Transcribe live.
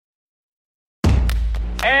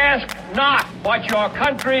Ask not what your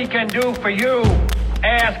country can do for you.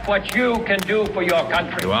 Ask what you can do for your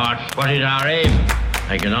country. You ask what is our aim?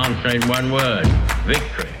 I can answer in one word: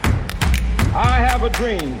 victory. I have a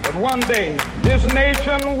dream that one day this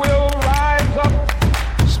nation will rise up.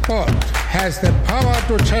 Sport has the power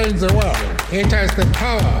to change the world. It has the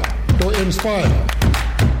power to inspire.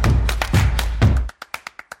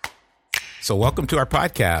 So welcome to our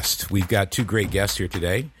podcast. We've got two great guests here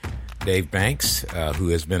today. Dave Banks, who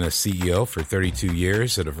has been a CEO for 32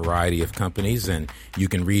 years at a variety of companies, and you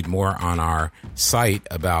can read more on our site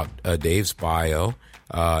about Dave's bio.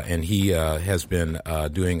 And he has been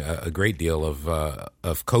doing a great deal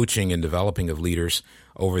of coaching and developing of leaders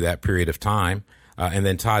over that period of time. And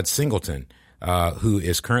then Todd Singleton, who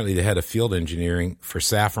is currently the head of field engineering for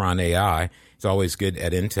Saffron AI. It's always good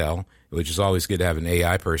at Intel, which is always good to have an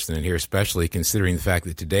AI person in here, especially considering the fact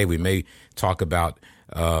that today we may talk about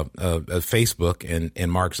Facebook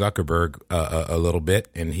and Mark Zuckerberg a little bit,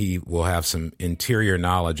 and he will have some interior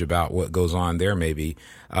knowledge about what goes on there maybe.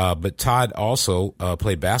 But Todd also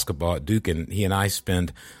played basketball at Duke, and he and I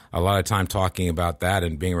spend a lot of time talking about that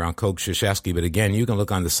and being around Coach Krzyzewski. But again, you can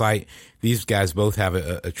look on the site. These guys both have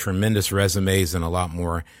a tremendous resumes and a lot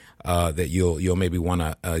more that you'll maybe want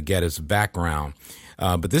to get as background.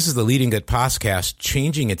 But this is the Leading Good podcast,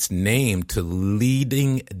 changing its name to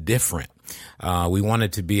Leading Different. We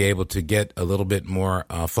wanted to be able to get a little bit more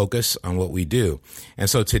focus on what we do. And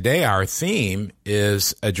so today our theme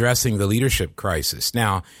is addressing the leadership crisis.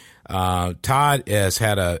 Now, Todd has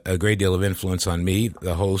had a great deal of influence on me,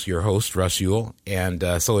 your host, Russ Ewell, and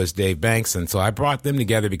so has Dave Banks. And so I brought them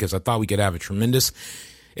together because I thought we could have a tremendous,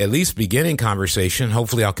 at least beginning conversation.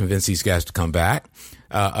 Hopefully I'll convince these guys to come back.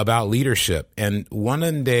 About leadership. And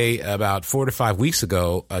one day, about 4 to 5 weeks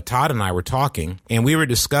ago, Todd and I were talking, and we were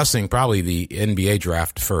discussing probably the NBA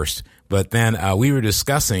draft first, but then we were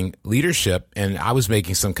discussing leadership, and I was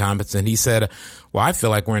making some comments, and he said, well, I feel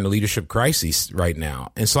like we're in a leadership crisis right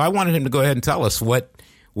now. And so I wanted him to go ahead and tell us what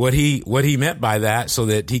he meant by that, so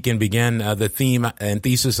that he can begin the theme and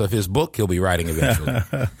thesis of his book he'll be writing eventually.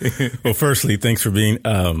 Well, firstly, thanks for being,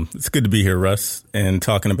 it's good to be here, Russ, and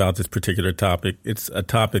talking about this particular topic. It's a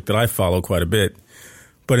topic that I follow quite a bit.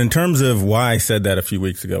 But in terms of why I said that a few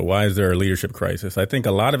weeks ago, why is there a leadership crisis? I think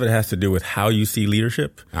a lot of it has to do with how you see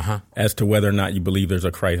leadership as to whether or not you believe there's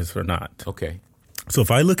a crisis or not. Okay. So if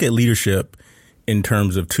I look at leadership in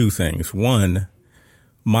terms of two things, one,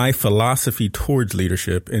 my philosophy towards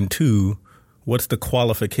leadership, and two, what's the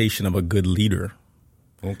qualification of a good leader?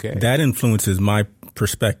 Okay. That influences my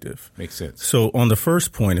perspective. Makes sense. So on the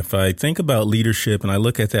first point, if I think about leadership and I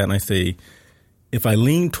look at that and I say, if I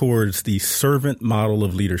lean towards the servant model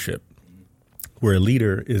of leadership, where a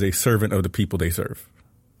leader is a servant of the people they serve.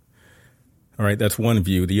 All right, that's one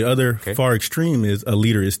view. The other far extreme is a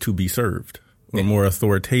leader is to be served, or more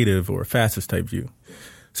authoritative or fascist type view.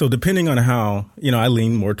 So depending on how, I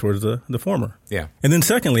lean more towards the former. Yeah. And then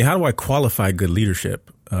secondly, how do I qualify good leadership?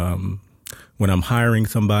 When I'm hiring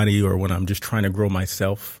somebody or when I'm just trying to grow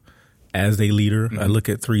myself as a leader, I look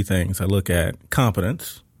at three things. I look at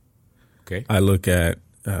competence. Okay. I look at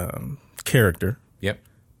character. Yep.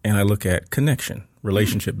 And I look at connection,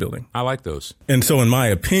 relationship building. I like those. And so in my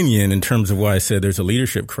opinion, in terms of why I said there's a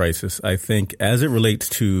leadership crisis, I think as it relates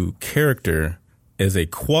to character as a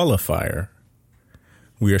qualifier,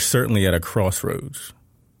 we are certainly at a crossroads,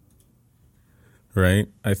 right?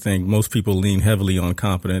 I think most people lean heavily on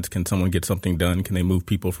competence. Can someone get something done? Can they move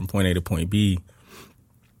people from point A to point B?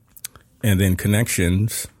 And then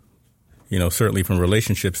connections, certainly from a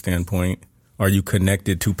relationship standpoint, are you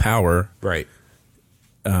connected to power? Right.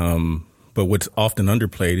 But what's often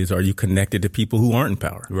underplayed is, are you connected to people who aren't in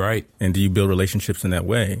power? Right. And do you build relationships in that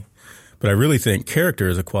way? But I really think character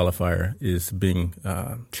as a qualifier is being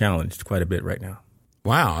challenged quite a bit right now.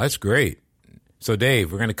 Wow, that's great. So,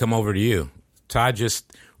 Dave, we're going to come over to you. Todd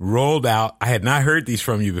just rolled out. I had not heard these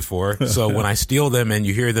from you before. So when I steal them and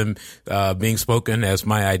you hear them being spoken as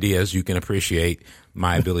my ideas, you can appreciate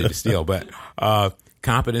my ability to steal. But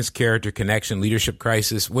competence, character, connection, leadership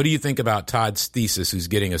crisis. What do you think about Todd's thesis, who's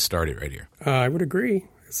getting us started right here? I would agree.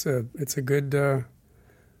 It's a good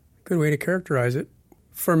way to characterize it.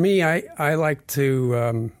 For me, I like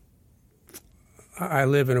to I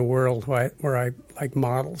live in a world where I like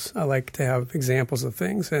models. I like to have examples of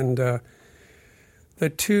things. And the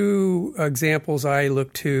two examples I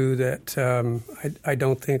look to that I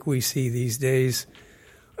don't think we see these days,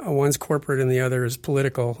 one's corporate and the other is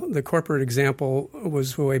political. The corporate example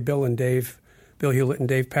was the way Bill Hewlett and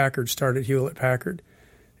Dave Packard started Hewlett Packard.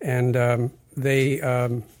 And they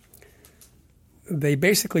they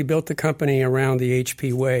basically built the company around the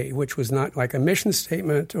HP way, which was not like a mission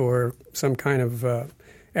statement or some kind of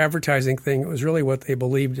advertising thing. It was really what they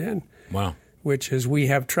believed in. Wow. Which is we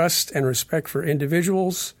have trust and respect for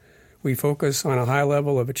individuals. We focus on a high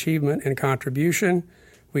level of achievement and contribution.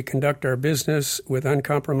 We conduct our business with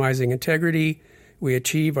uncompromising integrity. We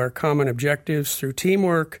achieve our common objectives through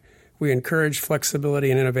teamwork. We encourage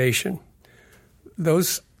flexibility and innovation.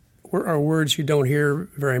 Those are words you don't hear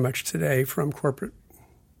very much today from corporate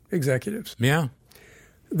executives. Yeah.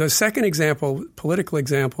 The second example, political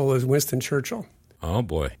example, is Winston Churchill. Oh,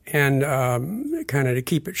 boy. And kind of to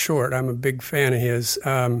keep it short, I'm a big fan of his.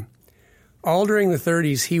 All during the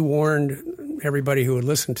 30s, he warned everybody who would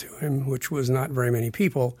listen to him, which was not very many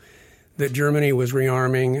people, that Germany was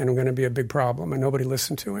rearming and going to be a big problem, and nobody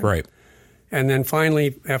listened to him. Right. And then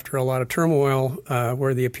finally, after a lot of turmoil,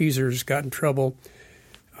 where the appeasers got in trouble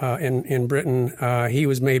in Britain, he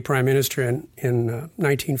was made prime minister in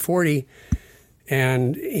 1940.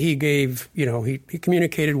 And he gave, he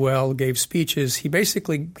communicated well, gave speeches. He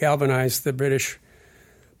basically galvanized the British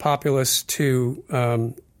populace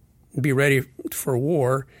to be ready for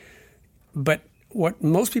war. But what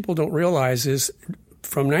most people don't realize is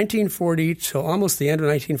from 1940 till almost the end of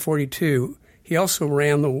 1942, he also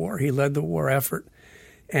ran the war. He led the war effort.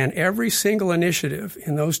 And every single initiative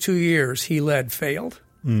in those 2 years he led failed.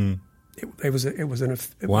 Mm.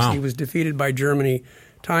 He was defeated by Germany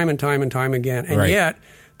time and time and time again, and yet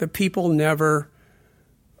the people never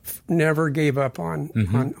gave up on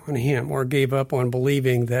him or gave up on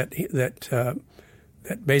believing that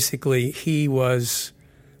basically he was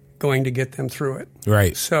going to get them through it.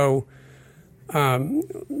 Right. So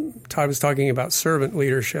Todd was talking about servant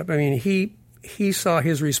leadership. I mean, he saw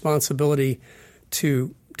his responsibility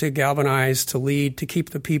to galvanize, to lead, to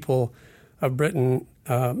keep the people of Britain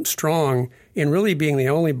strong in really being the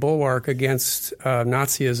only bulwark against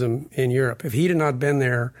Nazism in Europe. If he had not been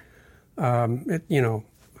there,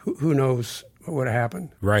 who knows what would have happened?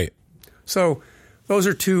 Right. So those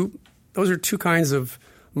are two kinds of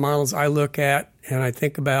models I look at and I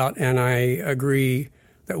think about, and I agree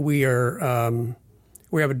that we have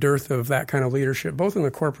a dearth of that kind of leadership, both in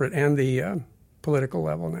the corporate and the political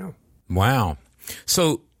level now. Wow.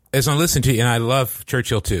 So as I listen to you, and I love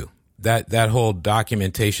Churchill too. That whole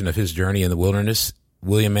documentation of his journey in the wilderness,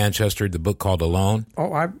 William Manchester, the book called Alone.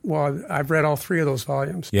 Oh, I've read all 3 of those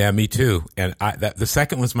volumes. Yeah, me too. And the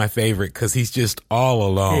second one's my favorite because he's just all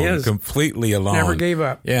alone, he is. Completely alone. Never gave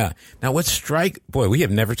up. Yeah. Now, we have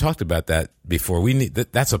never talked about that before.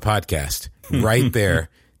 That's a podcast right there.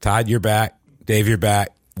 Todd, you're back. Dave, you're back.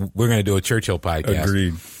 We're going to do a Churchill podcast.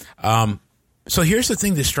 Agreed. So here's the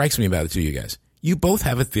thing that strikes me about the two of you guys. You both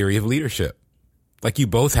have a theory of leadership. Like you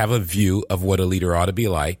both have a view of what a leader ought to be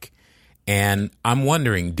like. And I'm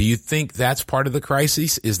wondering, do you think that's part of the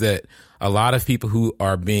crisis? Is that a lot of people who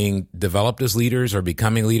are being developed as leaders or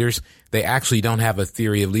becoming leaders, they actually don't have a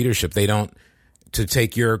theory of leadership. They don't, to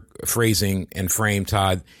take your phrasing and frame,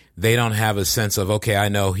 Todd, they don't have a sense of, okay, I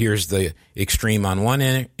know here's the extreme on one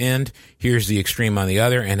end, here's the extreme on the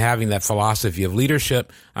other, and having that philosophy of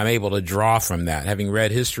leadership, I'm able to draw from that. Having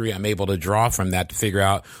read history, I'm able to draw from that to figure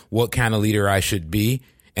out what kind of leader I should be.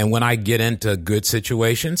 And when I get into good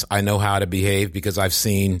situations, I know how to behave because I've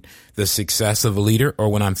seen the success of a leader, or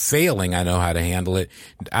when I'm failing, I know how to handle it.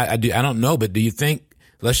 I don't know, but do you think,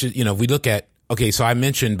 if we look at, okay, so I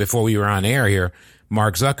mentioned before we were on air here,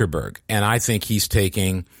 Mark Zuckerberg, and I think he's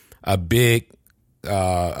taking a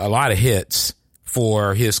lot of hits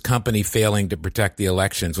for his company failing to protect the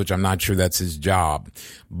elections, which I'm not sure that's his job.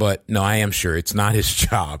 But no, I am sure it's not his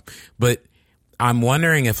job. But I'm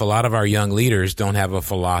wondering if a lot of our young leaders don't have a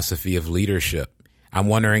philosophy of leadership. I'm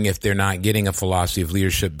wondering if they're not getting a philosophy of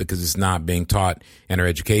leadership because it's not being taught in our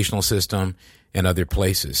educational system and other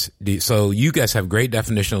places. So you guys have great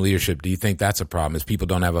definition of leadership. Do you think that's a problem, is people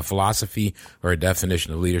don't have a philosophy or a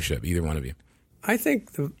definition of leadership, either one of you? I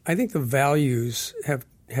think the values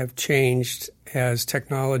have changed as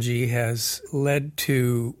technology has led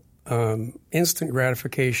to instant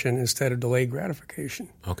gratification instead of delayed gratification.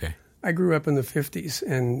 Okay. I grew up in the 50s,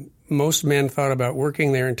 and most men thought about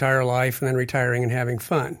working their entire life and then retiring and having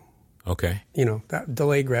fun. Okay. That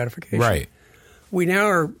delayed gratification. Right. We're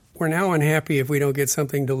now unhappy if we don't get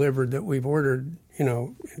something delivered that we've ordered,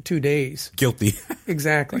 in 2 days. Guilty.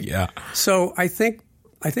 Exactly. Yeah. So I think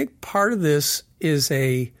part of this is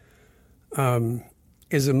a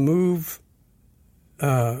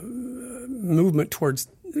movement towards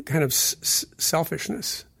kind of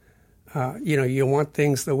selfishness. You want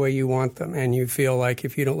things the way you want them, and you feel like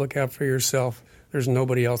if you don't look out for yourself, there's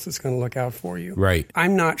nobody else that's going to look out for you. Right.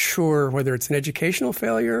 I'm not sure whether it's an educational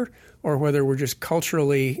failure or whether we're just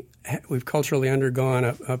we've culturally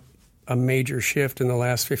undergone a major shift in the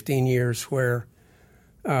last 15 years where,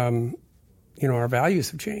 our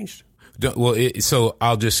values have changed. So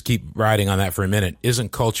I'll just keep riding on that for a minute.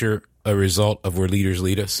 Isn't culture a result of where leaders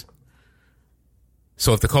lead us?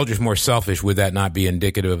 So if the culture is more selfish, would that not be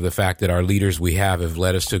indicative of the fact that our leaders we have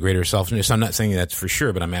led us to greater selfishness? I'm not saying that's for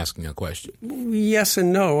sure, but I'm asking a question. Yes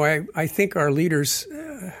and no. I think our leaders,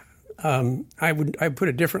 I put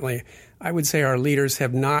it differently. I would say our leaders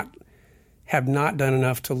have not done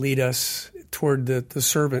enough to lead us toward the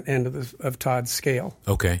servant end of Todd's scale.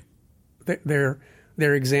 Okay. Their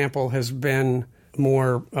example has been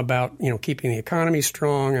more about keeping the economy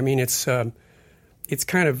strong. I mean, it's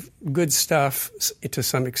kind of good stuff to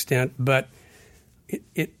some extent, but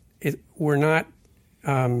we're not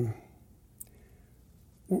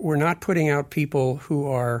putting out people who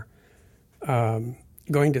are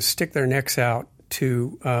going to stick their necks out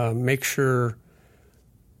to make sure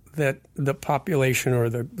that the population or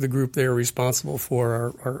the group they're responsible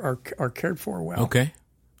for are cared for well. Okay.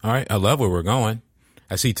 All right. I love where we're going.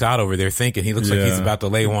 I see Todd over there thinking. He looks like he's about to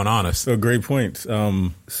lay one on us. So great points.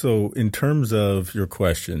 So in terms of your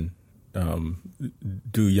question,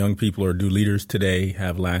 do young people or do leaders today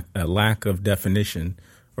have a lack of definition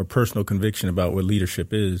or personal conviction about what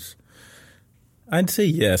leadership is? I'd say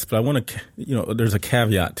yes, but I want to, there's a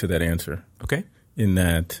caveat to that answer. Okay. In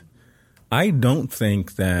that I don't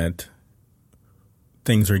think that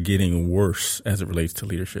things are getting worse as it relates to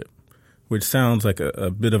leadership, which sounds like a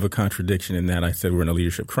bit of a contradiction in that I said we're in a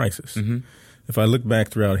leadership crisis. Mm-hmm. If I look back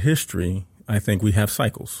throughout history, I think we have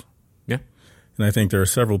cycles. Yeah. And I think there are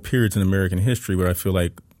several periods in American history where I feel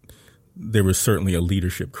like there was certainly a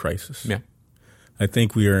leadership crisis. Yeah. I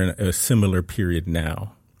think we are in a similar period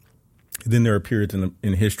now. Then there are periods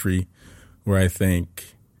in history where I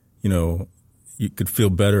think, you could feel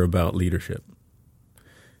better about leadership.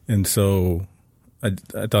 And so I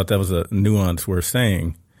thought that was a nuance worth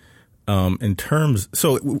saying.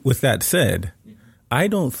 So with that said, I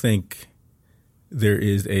don't think there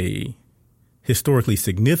is a historically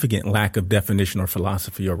significant lack of definition or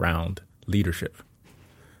philosophy around leadership.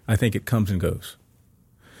 I think it comes and goes.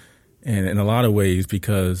 And in a lot of ways,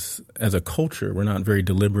 because as a culture, we're not very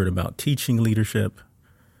deliberate about teaching leadership.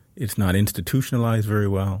 It's not institutionalized very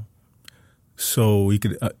well. So you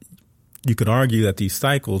could argue that these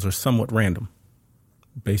cycles are somewhat random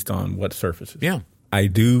based on what surfaces. Yeah. I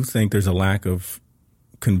do think there's a lack of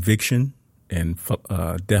conviction and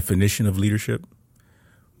definition of leadership,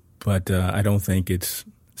 but I don't think it's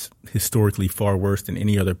historically far worse than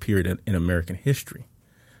any other period in American history.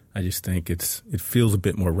 I just think it feels a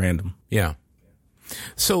bit more random. Yeah.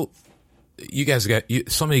 So you guys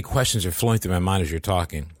so many questions are flowing through my mind as you're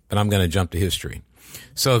talking, but I'm going to jump to history.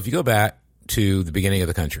 So if you go back to the beginning of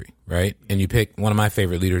the country, right? And you pick one of my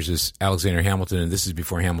favorite leaders is Alexander Hamilton, and this is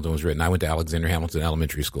before Hamilton was written. I went to Alexander Hamilton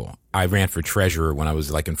Elementary School. I ran for treasurer when I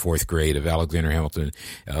was like in fourth grade of Alexander Hamilton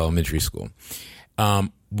Elementary School.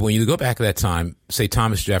 When you go back to that time, say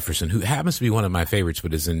Thomas Jefferson, who happens to be one of my favorites,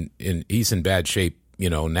 but he's in bad shape,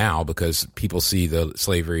 now because people see the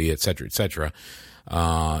slavery, et cetera,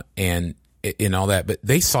 and in all that. But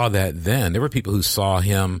they saw that then. There were people who saw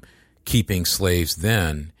him keeping slaves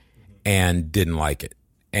then and didn't like it.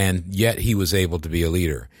 And yet he was able to be a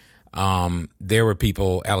leader. There were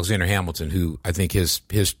people, Alexander Hamilton, who I think his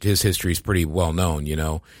history is pretty well known,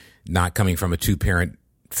 not coming from a two-parent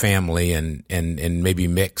family and maybe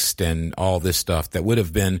mixed and all this stuff that would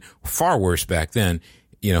have been far worse back then.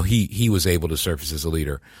 He was able to surface as a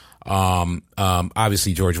leader.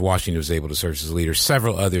 Obviously George Washington was able to surface as a leader.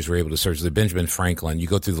 Several others were able to surface. Benjamin Franklin, you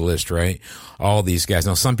go through the list, right? All these guys.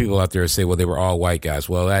 Now, some people out there say, well, they were all white guys.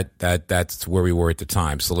 Well, that's where we were at the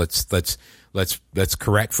time. So let's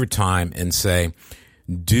correct for time and say,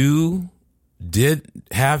 through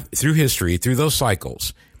history, through those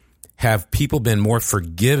cycles, have people been more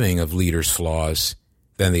forgiving of leaders' flaws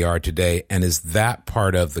than they are today? And is that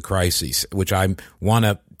part of the crisis, which I want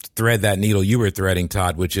to thread that needle you were threading,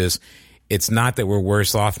 Todd, which is it's not that we're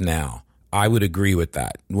worse off now. I would agree with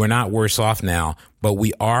that. We're not worse off now, but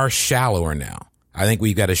we are shallower now. I think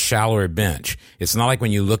we've got a shallower bench. It's not like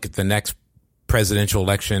when you look at the next presidential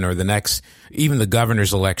election or the next, even the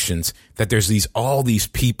governor's elections, that there's all these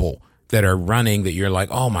people that are running that you're like,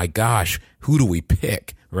 oh my gosh, who do we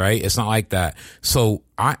pick? Right? It's not like that. So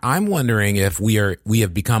I'm wondering if we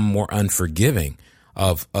have become more unforgiving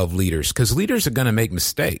of leaders, because leaders are going to make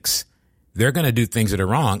mistakes. They're going to do things that are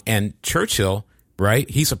wrong. And Churchill, right?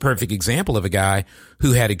 He's a perfect example of a guy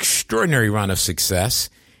who had extraordinary run of success.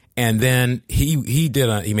 And then he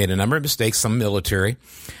made a number of mistakes, some military.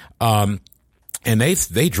 and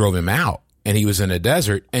they drove him out, and he was in a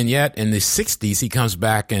desert. And yet in the 60s, he comes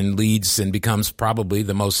back and leads and becomes probably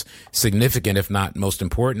the most significant, if not most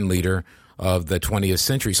important leader of the 20th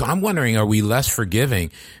century. So I'm wondering, are we less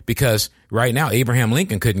forgiving? Because right now, Abraham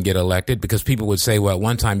Lincoln couldn't get elected because people would say, well, at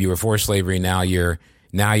one time you were for slavery. Now you're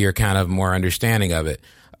kind of more understanding of it.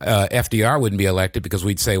 FDR wouldn't be elected because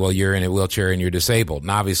we'd say, well, you're in a wheelchair and you're disabled. And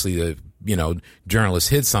obviously the, journalists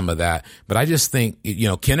hid some of that. But I just think,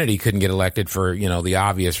 Kennedy couldn't get elected for, the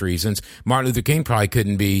obvious reasons. Martin Luther King probably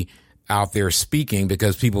couldn't be out there speaking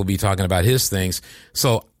because people would be talking about his things.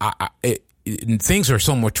 So things are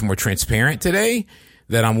so much more transparent today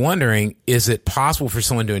that I'm wondering, is it possible for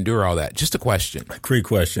someone to endure all that? Just a question. Great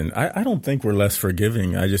question. I don't think we're less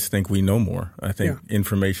forgiving. I just think we know more. I think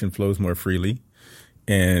information flows more freely.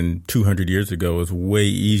 And 200 years ago, it was way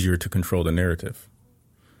easier to control the narrative,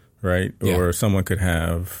 right? Yeah. Or someone could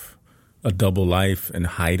have a double life and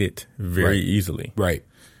hide it very easily. Right.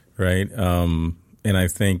 Right. And I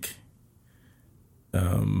think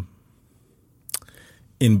in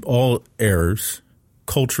all eras,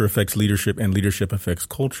 culture affects leadership and leadership affects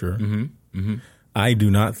culture. Mm-hmm. Mm-hmm. I do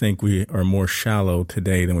not think we are more shallow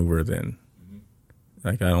today than we were then. Mm-hmm.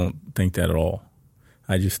 I don't think that at all.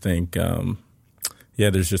 I just think,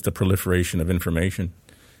 there's just a proliferation of information,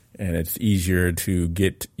 and it's easier to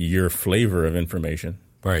get your flavor of information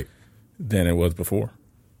than it was before.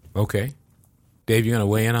 Okay. Dave, you going to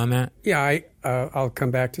weigh in on that? Yeah, I'll come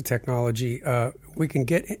back to technology. We can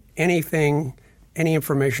get anything, any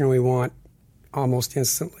information we want almost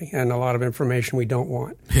instantly, and a lot of information we don't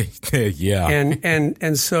want. Yeah.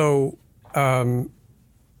 And so I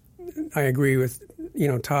agree with,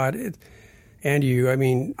 Todd and you. I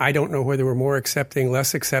mean, I don't know whether we're more accepting,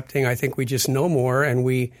 less accepting. I think we just know more, and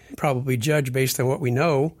we probably judge based on what we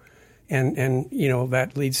know. And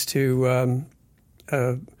that leads to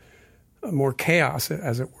more chaos,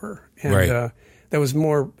 as it were. And there was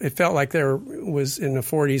more, it felt like there was in the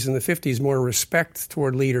 40s and the 50s more respect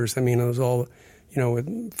toward leaders. I mean, it was all,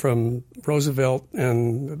 from Roosevelt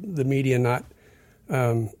and the media not,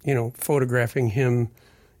 photographing him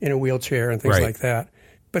in a wheelchair and things like that.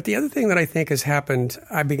 But the other thing that I think has happened,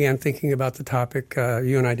 I began thinking about the topic.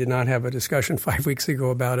 You and I did not have a discussion 5 weeks ago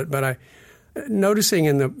about it, but noticing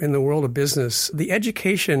in the world of business, the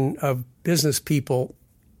education of business people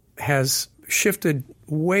has shifted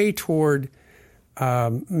way toward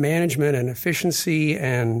management and efficiency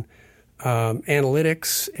and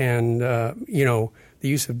analytics and the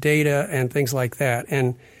use of data and things like that.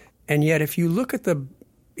 And yet, if you look at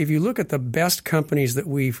the best companies that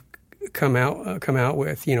we've come out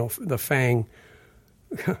with, the FANG,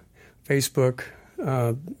 Facebook,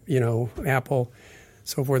 Apple,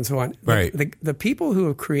 so forth and so on. Right. The people who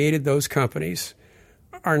have created those companies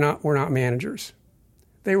were not managers.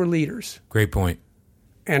 They were leaders. Great point.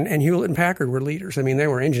 And Hewlett and Packard were leaders. I mean, they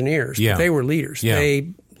were engineers, but they were leaders. Yeah.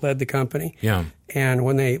 They led the company. Yeah. And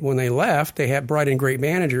when they left, they had brought in great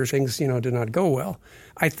managers. Things, did not go well.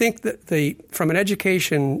 I think that from an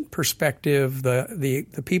education perspective, the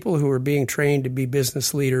people who are being trained to be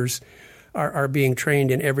business leaders are being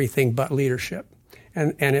trained in everything but leadership.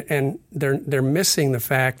 And they're missing the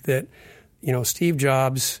fact that, Steve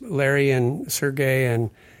Jobs, Larry and Sergey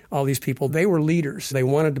and all these people, they were leaders. They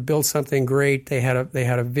wanted to build something great. They had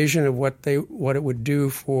a vision of what it would do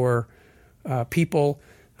for people.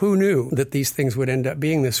 Who knew that these things would end up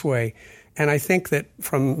being this way? And I think that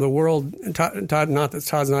from the world, Todd, not that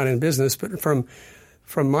Todd's not in business, but from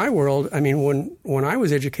my world, I mean, when I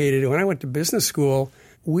was educated, when I went to business school,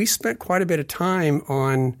 we spent quite a bit of time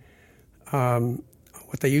on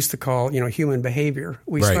what they used to call, human behavior.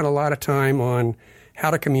 We spent a lot of time on how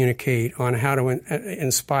to communicate, on how to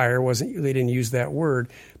inspire. They didn't use that word,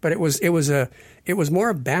 but it was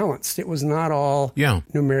more balanced. It was not all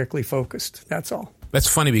numerically focused. That's all. That's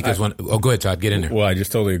funny because go ahead, Todd, get in there. Well, I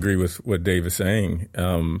just totally agree with what Dave is saying.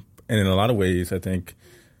 And in a lot of ways, I think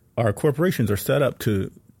our corporations are set up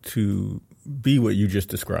to be what you just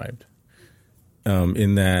described,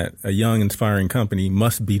 in that a young, inspiring company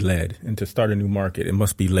must be led. And to start a new market, it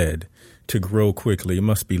must be led. To grow quickly, it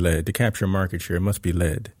must be led. To capture market share, it must be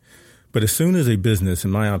led. But as soon as a business,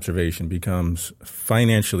 in my observation, becomes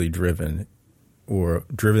financially driven or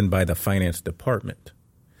driven by the finance department,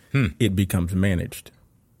 it becomes managed.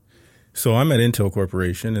 So I'm at Intel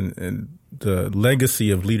Corporation, and the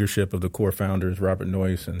legacy of leadership of the core founders, Robert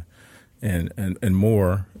Noyce and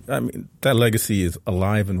more, I mean, that legacy is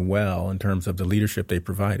alive and well in terms of the leadership they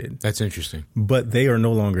provided. That's interesting. But they are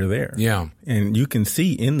no longer there. Yeah. And you can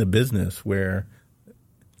see in the business where,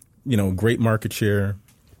 great market share,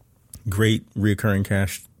 great recurring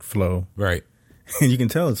cash flow. Right. And you can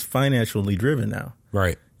tell it's financially driven now.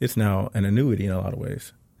 Right. It's now an annuity in a lot of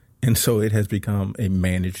ways. And so it has become a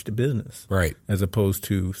managed business. Right. As opposed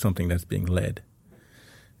to something that's being led.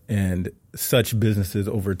 And such businesses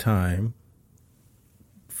over time,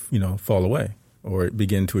 fall away or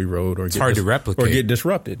begin to erode or it's hard to replicate or get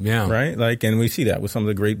disrupted. Yeah. Right. And we see that with some of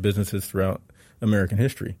the great businesses throughout American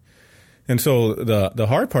history. And so the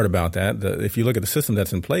hard part about that, if you look at the system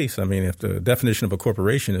that's in place, I mean, if the definition of a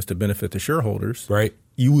corporation is to benefit the shareholders, right,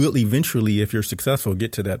 you will eventually, if you're successful,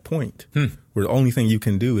 get to that point where the only thing you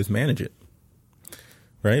can do is manage it,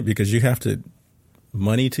 right? Because you have to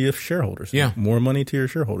money to your shareholders, more money to your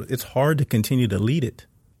shareholders. It's hard to continue to lead it.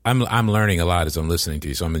 I'm learning a lot as I'm listening to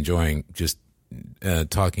you, so I'm enjoying just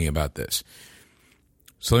talking about this.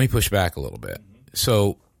 So let me push back a little bit.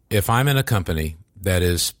 So if I'm in a company that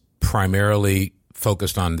is primarily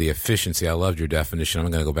focused on the efficiency. I loved your definition.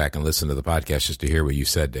 I'm going to go back and listen to the podcast just to hear what you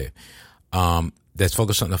said, Dave. That's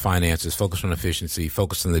focused on the finances, focused on efficiency,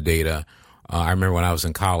 focused on the data. I remember when I was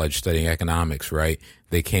in college studying economics, right?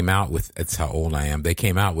 They came out with, that's how old I am. They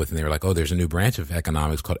came out with, and they were like, oh, there's a new branch of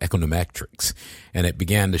economics called econometrics. And it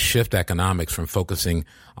began to shift economics from focusing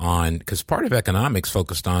on, because part of economics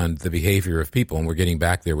focused on the behavior of people, and we're getting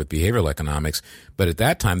back there with behavioral economics. But at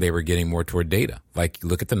that time, they were getting more toward data. Like,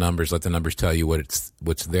 look at the numbers, let the numbers tell you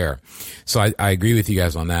what's there. So I agree with you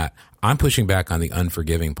guys on that. I'm pushing back on the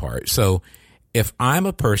unforgiving part. So if I'm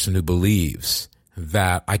a person who believes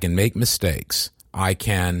that I can make mistakes, I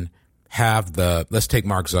can have let's take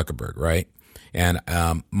Mark Zuckerberg, right? And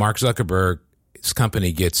Mark Zuckerberg's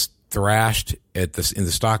company gets thrashed in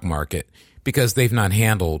the stock market because they've not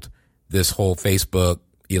handled this whole Facebook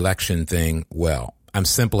election thing well. I'm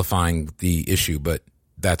simplifying the issue, but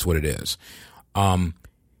that's what it is.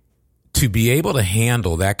 To be able to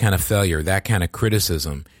handle that kind of failure, that kind of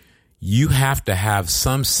criticism, you have to have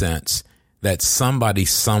some sense that somebody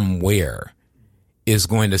somewhere is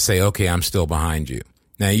going to say, okay, I'm still behind you.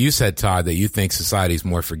 Now, you said, Todd, that you think society is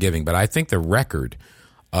more forgiving, but I think the record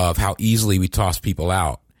of how easily we toss people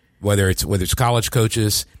out, whether it's college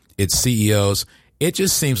coaches, it's CEOs, it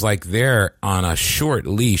just seems like they're on a short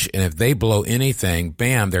leash. And if they blow anything,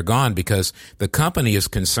 bam, they're gone, because the company is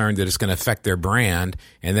concerned that it's going to affect their brand,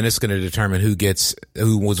 and then it's going to determine who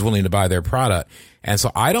was willing to buy their product. And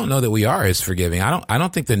so I don't know that we are as forgiving. I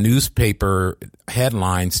don't think the newspaper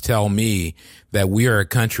headlines tell me that we are a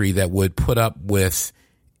country that would put up with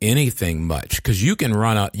anything much, because you can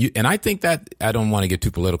and I think that, I don't want to get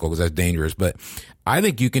too political because that's dangerous, but I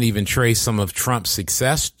think you can even trace some of Trump's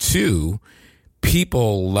success to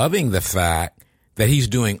people loving the fact that he's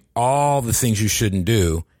doing all the things you shouldn't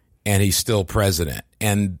do and he's still president.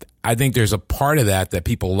 And I think there's a part of that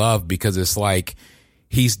people love, because it's like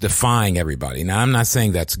he's defying everybody. Now, I'm not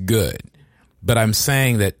saying that's good, but I'm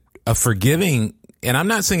saying that a forgiving, and I'm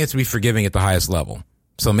not saying it's to be forgiving at the highest level.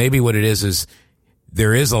 So maybe what it is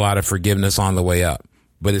there is a lot of forgiveness on the way up.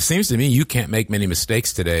 But it seems to me you can't make many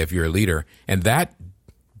mistakes today if you're a leader, and that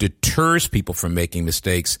deters people from making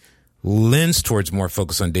mistakes, lends towards more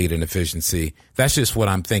focus on data and efficiency. That's just what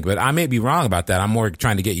I'm thinking. But I may be wrong about that. I'm more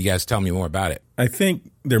trying to get you guys to tell me more about it. I think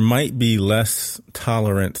there might be less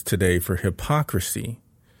tolerance today for hypocrisy.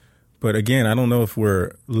 But again, I don't know if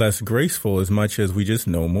we're less graceful as much as we just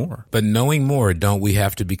know more. But knowing more, don't we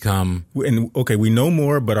have to become... Okay, we know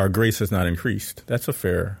more, but our grace has not increased. That's a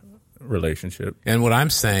fair relationship. And what I'm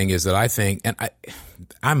saying is that I think, and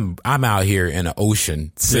I'm out here in an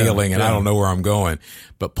ocean sailing, and I don't know where I'm going.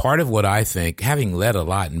 But part of what I think, having led a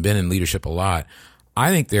lot and been in leadership a lot, I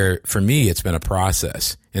think for me, it's been a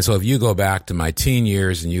process. And so if you go back to my teen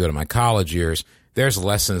years and you go to my college years, there's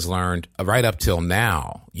lessons learned right up till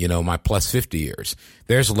now, my plus 50 years.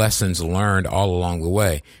 There's lessons learned all along the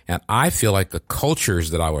way. And I feel like the cultures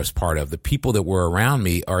that I was part of, the people that were around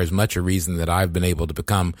me, are as much a reason that I've been able to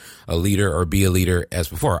become a leader or be a leader as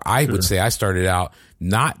before. I would say I started out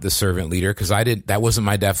not the servant leader, because that wasn't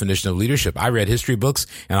my definition of leadership. I read history books,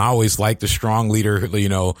 and I always liked the strong leader,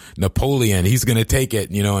 Napoleon. He's going to take it,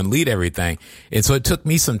 and lead everything. And so it took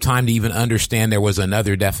me some time to even understand there was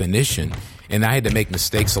another definition, and I had to make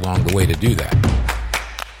mistakes along the way to do that.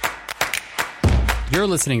 You're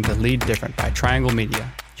listening to Lead Different by Triangle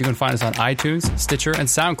Media. You can find us on iTunes, Stitcher, and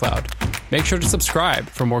SoundCloud. Make sure to subscribe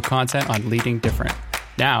for more content on Leading Different.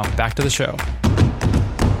 Now, back to the show.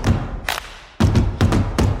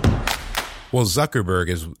 Well, Zuckerberg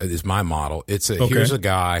is my model. Here's a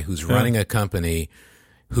guy who's running a company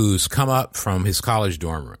who's come up from his college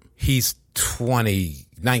dorm room. He's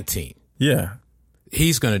 19. Yeah.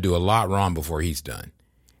 He's going to do a lot wrong before he's done.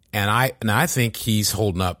 And I think he's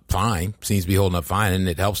holding up fine, seems to be holding up fine, and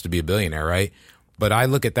it helps to be a billionaire, right? But I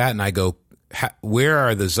look at that and I go, where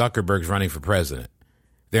are the Zuckerbergs running for president?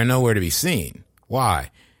 They're nowhere to be seen.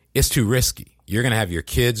 Why? It's too risky. You're going to have your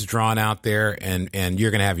kids drawn out there, and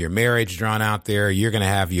you're going to have your marriage drawn out there. You're going to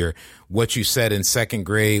have what you said in second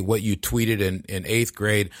grade, what you tweeted in eighth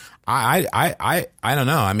grade. I don't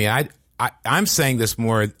know. I mean, I'm saying this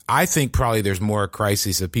more. I think probably there's more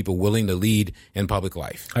crises of people willing to lead in public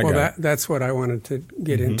life. Well, that's what I wanted to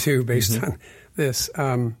get into based on this.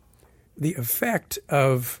 The effect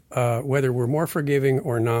of whether we're more forgiving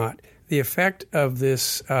or not, the effect of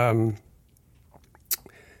this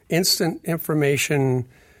instant information,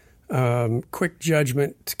 quick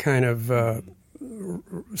judgment kind of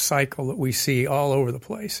cycle that we see all over the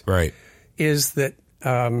place, right, is that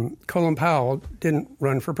Colin Powell didn't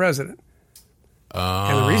run for president.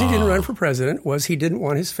 And the reason he didn't run for president was he didn't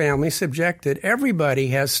want his family subjected. Everybody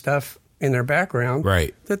has stuff in their background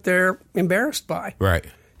that they're embarrassed by. Right.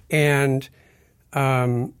 And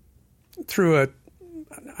through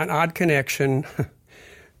an odd connection,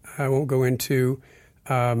 I won't go into,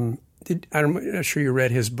 I'm not sure you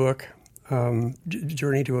read his book,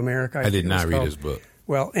 Journey to America. I did not read his book.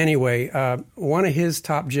 Well, anyway, one of his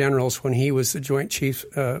top generals when he was the Joint Chiefs,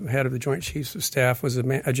 head of the Joint Chiefs of Staff was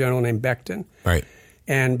a general named Becton. Right.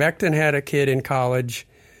 And Becton had a kid in college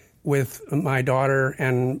with my daughter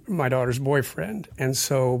and my daughter's boyfriend. And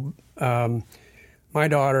so my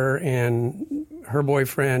daughter and her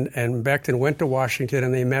boyfriend and Becton went to Washington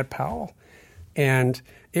and they met Powell. And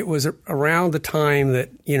it was around the time that,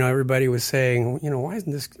 everybody was saying, why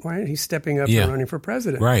isn't he stepping up and running for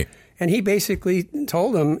president? Right. And he basically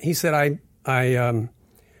told him, he said, I've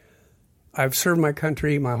served my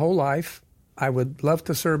country my whole life. I would love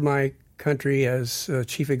to serve my country as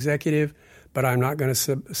chief executive, but I'm not going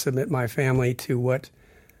to submit my family to what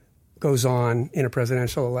goes on in a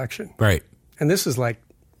presidential election. Right. And this is like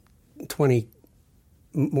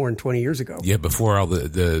more than 20 years ago. Yeah, before all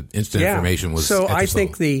the instant information was. So I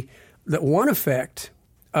think the one effect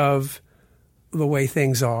of the way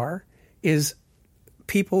things are is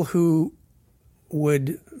people who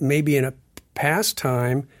would maybe in a past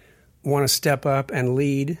time want to step up and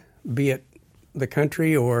lead, be it the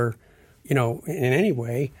country or, in any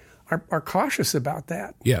way, are cautious about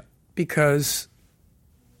that. Yeah. Because,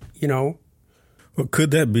 Well,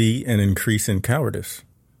 could that be an increase in cowardice?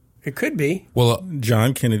 It could be. Well,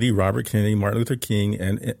 John Kennedy, Robert Kennedy, Martin Luther King,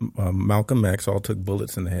 and Malcolm X all took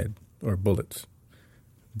bullets in the head, or bullets.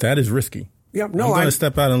 That is risky. Yeah, no, I'm going to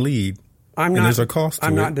step out and lead. There's a cost to it.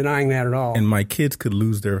 I'm not denying that at all. And my kids could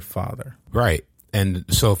lose their father. Right. And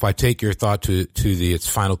so if I take your thought to its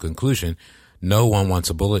final conclusion, no one wants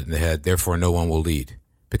a bullet in the head, therefore no one will lead.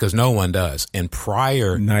 Because no one does. And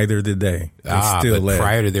neither did they. Still led.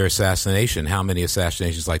 Prior to their assassination, how many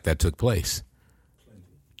assassinations like that took place?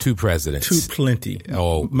 2 presidents. Plenty.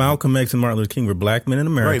 Oh, Malcolm X and Martin Luther King were black men in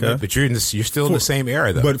America. Right, but you're still in the same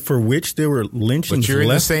era, though. But for which there were lynchings.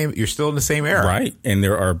 But you're still in the same era, right? And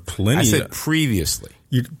there are plenty. I said previously.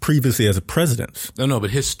 Previously as a president. No, but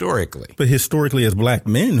historically. But historically as black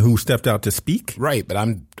men who stepped out to speak. Right, but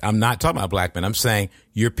I'm not talking about black men. I'm saying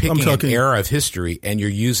you're picking an era of history and you're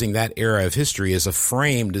using that era of history as a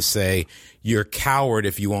frame to say you're a coward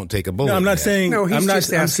if you won't take a bullet. No, I'm not saying. No,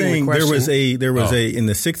 I'm saying there was a in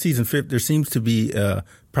the 60s and 50s. There seems to be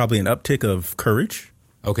probably an uptick of courage.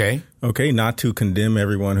 Okay, not to condemn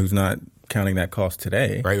everyone who's not counting that cost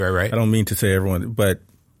today. Right. I don't mean to say everyone, but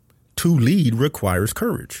to lead requires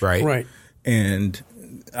courage. Right. And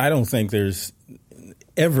I don't think there's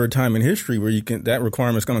ever a time in history where that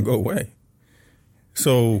requirement's going to go away.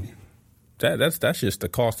 So that's just the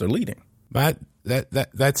cost of leading. But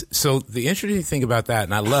that's so the interesting thing about that,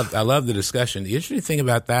 and I love the discussion. The interesting thing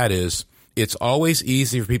about that is it's always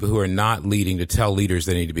easy for people who are not leading to tell leaders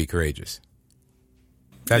they need to be courageous.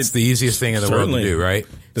 That's the easiest thing in the world to do, right?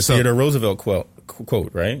 The Theodore Roosevelt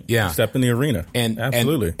quote, right? Yeah. Step in the arena.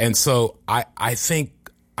 Absolutely. And so I think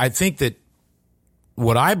that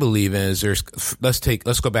what I believe in is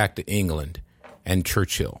let's go back to England and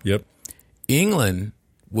Churchill. Yep. England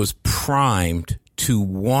was primed to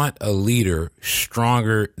want a leader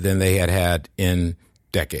stronger than they had in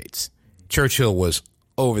decades. Churchill was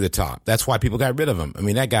over the top. That's why people got rid of him. I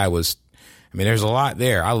mean, that guy was, there's a lot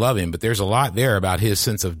there. I love him, but there's a lot there about his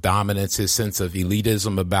sense of dominance, his sense of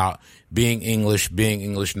elitism, about being English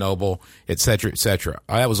noble, et cetera, et cetera.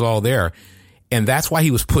 That was all there. And that's why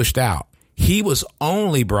he was pushed out. He was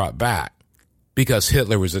only brought back because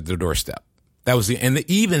Hitler was at the doorstep. That was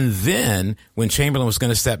even then, when Chamberlain was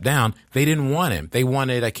going to step down, they didn't want him. They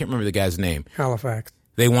wanted, I can't remember the guy's name. Halifax.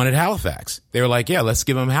 They wanted Halifax. They were like, yeah, let's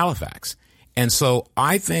give him Halifax. And so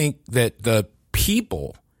I think that the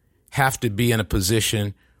people have to be in a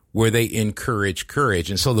position where they encourage courage.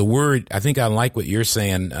 And so the word, I think I like what you're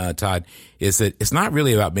saying, Todd, is that it's not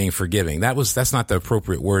really about being forgiving. That's not the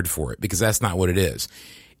appropriate word for it, because that's not what it is.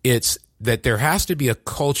 It's that there has to be a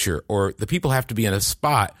culture, or the people have to be in a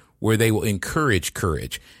spot where they will encourage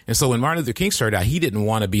courage. And so when Martin Luther King started out, he didn't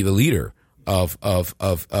want to be the leader of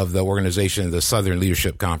the organization, the Southern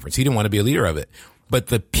Leadership Conference. He didn't want to be a leader of it. But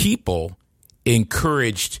the people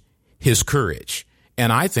encouraged his courage.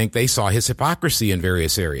 And I think they saw his hypocrisy in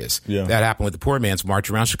various areas. Yeah. That happened with the Poor Man's March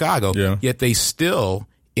around Chicago. Yeah. Yet they still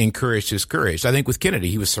encouraged his courage. I think with Kennedy,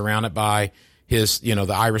 he was surrounded by his,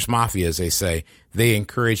 the Irish mafia, as they say. They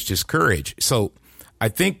encouraged his courage. So I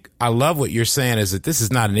think I love what you're saying, is that this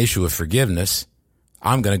is not an issue of forgiveness.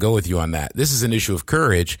 I'm going to go with you on that. This is an issue of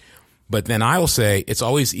courage. But then I will say it's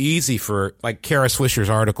always easy for, like Kara Swisher's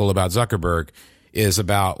article about Zuckerberg is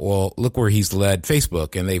about, well, look where he's led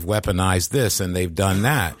Facebook, and they've weaponized this and they've done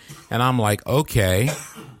that. And I'm like, okay,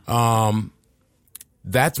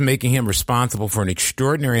 that's making him responsible for an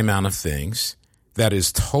extraordinary amount of things that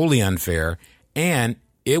is totally unfair. And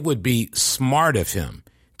it would be smart of him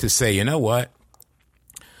to say, you know what?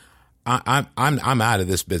 I'm out of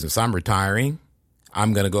this business. I'm retiring.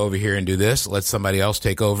 I'm going to go over here and do this. Let somebody else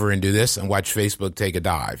take over and do this, and watch Facebook take a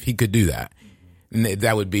dive. He could do that. And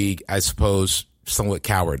that would be, I suppose, somewhat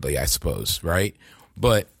cowardly, I suppose, right?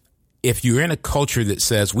 But if you're in a culture that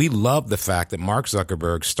says, we love the fact that Mark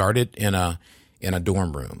Zuckerberg started in a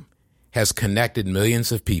dorm room, has connected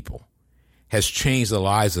millions of people, has changed the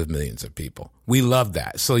lives of millions of people. We love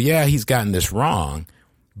that. So yeah, he's gotten this wrong,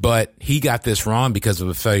 but he got this wrong because of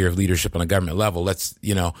a failure of leadership on a government level.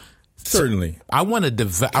 Certainly. I want to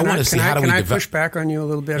see how do we develop. Can I push back on you a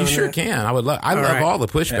little bit? You sure can. I would love. I love all the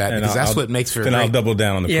pushback, because that's what makes for. Then I'll double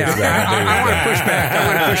down on the pushback. I want to push back. I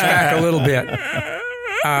want to push back a little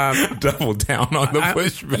bit. Double down on the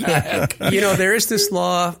pushback. There is this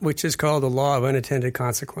law which is called the law of unintended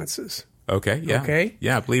consequences. Okay. Yeah. Okay.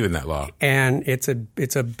 Yeah, I believe in that law. And it's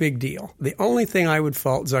a big deal. The only thing I would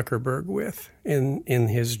fault Zuckerberg with in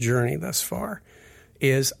his journey thus far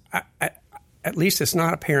is, at least it's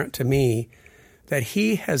not apparent to me, that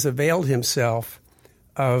he has availed himself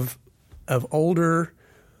of older,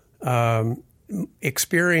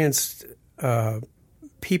 experienced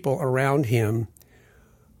people around him,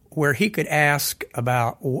 where he could ask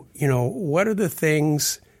about, what are the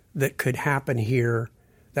things that could happen here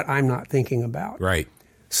that I'm not thinking about. Right.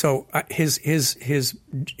 So his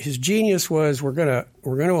genius was, we're gonna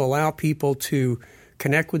allow people to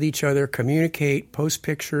connect with each other, communicate, post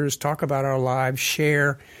pictures, talk about our lives,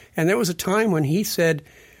 share. And there was a time when he said,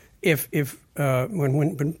 when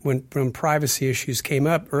privacy issues came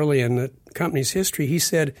up early in the company's history, he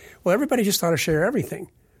said, well, everybody just ought to share everything,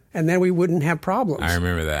 and then we wouldn't have problems. I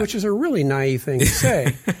remember that. Which is a really naive thing to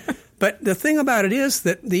say. But the thing about it is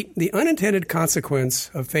that the unintended consequence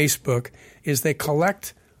of Facebook is they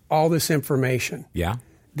collect all this information. Yeah.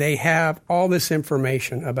 They have all this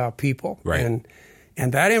information about people. Right.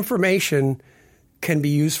 And that information can be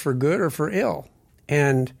used for good or for ill.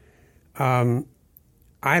 And I'm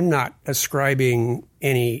not ascribing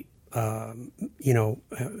any,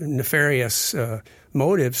 nefarious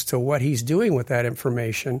motives to what he's doing with that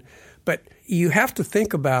information. But you have to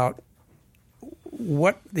think about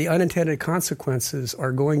what the unintended consequences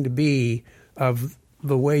are going to be of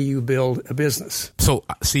the way you build a business. So,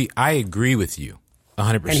 see, I agree with you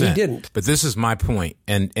 100%. And he didn't. But this is my point.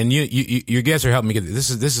 And you guys are helping me get this.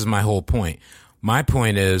 This is my whole point. My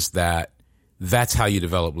point is that that's how you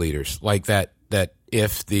develop leaders. Like that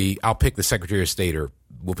if I'll pick the Secretary of State, or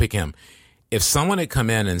we'll pick him. If someone had come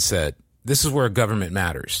in and said, this is where government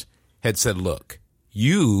matters, had said, look,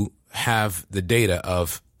 you have the data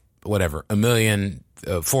of whatever,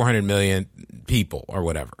 400 million people or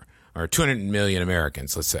whatever, or 200 million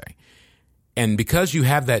Americans, let's say. And because you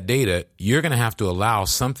have that data, you're going to have to allow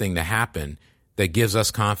something to happen that gives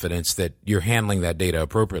us confidence that you're handling that data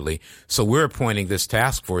appropriately. So we're appointing this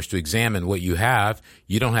task force to examine what you have.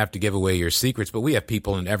 You don't have to give away your secrets, but we have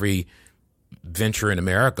people in every venture in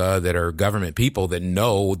America that are government people that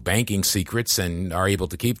know banking secrets and are able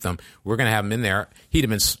to keep them. We're going to have them in there.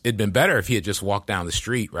 It'd been better if he had just walked down the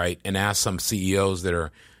street, right, and asked some CEOs that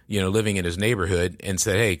are, living in his neighborhood and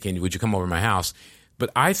said, hey, would you come over to my house? But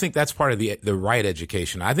I think that's part of the right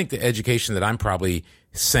education. I think the education that I'm probably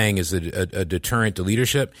saying is a deterrent to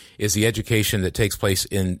leadership is the education that takes place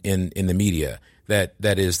in the media.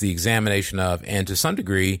 That is the examination of, and to some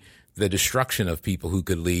degree, the destruction of people who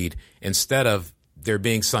could lead, instead of there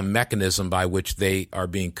being some mechanism by which they are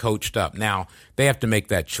being coached up. Now, they have to make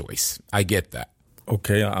that choice. I get that.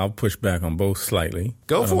 Okay, I'll push back on both slightly.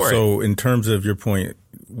 Go for it. So in terms of your point,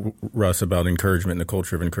 Russ, about encouragement and the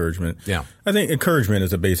culture of encouragement. Yeah. I think encouragement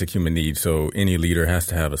is a basic human need. So any leader has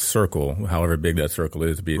to have a circle, however big that circle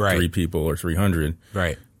is, be it 3 people or 300,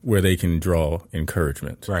 right, where they can draw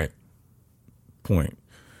encouragement. Right. Point.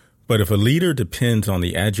 But if a leader depends on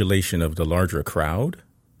the adulation of the larger crowd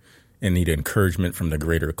and need encouragement from the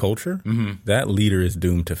greater culture, that leader is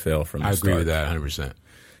doomed to fail from the start. I agree with that 100%.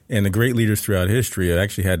 And the great leaders throughout history have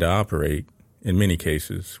actually had to operate, in many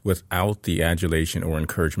cases, without the adulation or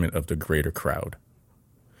encouragement of the greater crowd.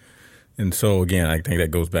 And so, again, I think that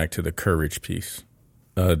goes back to the courage piece.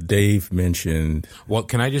 Dave mentioned... Well,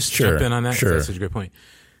 can I just jump in on that? Sure. That's such a great point.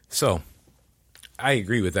 So, I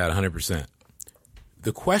agree with that 100%.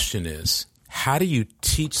 The question is, how do you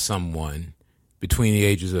teach someone between the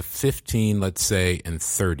ages of 15, let's say, and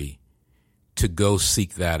 30 to go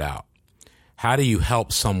seek that out? How do you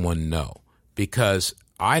help someone know? Because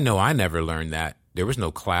I know I never learned that. There was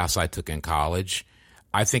no class I took in college.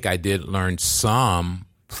 I think I did learn some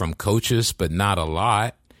from coaches, but not a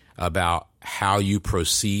lot, about how you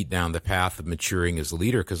proceed down the path of maturing as a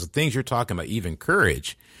leader. Because the things you're talking about, even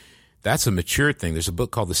courage, that's a mature thing. There's a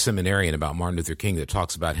book called The Seminarian about Martin Luther King that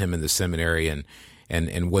talks about him in the seminary and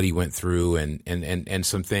what he went through and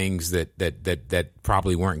some things that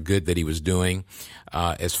probably weren't good that he was doing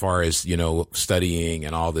as far as, studying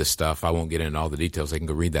and all this stuff. I won't get into all the details. I can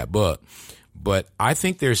go read that book. But I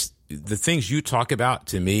think there's the things you talk about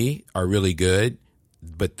to me are really good,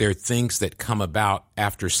 but they're things that come about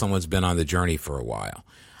after someone's been on the journey for a while.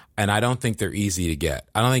 And I don't think they're easy to get.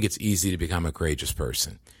 I don't think it's easy to become a courageous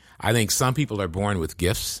person. I think some people are born with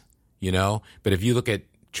gifts, but if you look at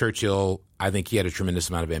Churchill, I think he had a tremendous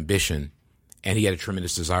amount of ambition and he had a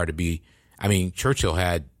tremendous desire to be, Churchill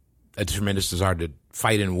had a tremendous desire to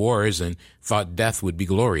fight in wars and thought death would be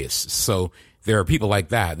glorious. So there are people like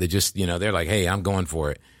that just, they're like, hey, I'm going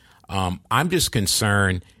for it. I'm just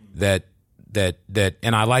concerned that,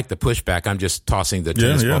 and I like the pushback. I'm just tossing the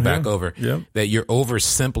tennis ball back over, that you're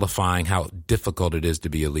oversimplifying how difficult it is to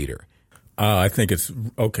be a leader. I think it's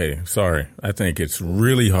okay. Sorry. I think it's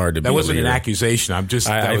really hard to be a leader. That wasn't an accusation.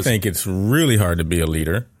 I think it's really hard to be a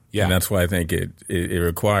leader. Yeah. And that's why I think it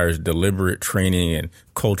requires deliberate training and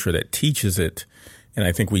culture that teaches it. And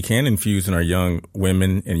I think we can infuse in our young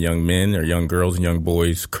women and young men or young girls and young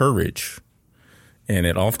boys courage. And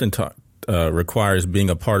it often requires being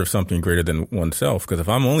a part of something greater than oneself. Because if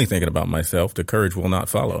I'm only thinking about myself, the courage will not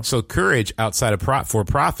follow. So courage outside of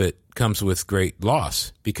for-profit comes with great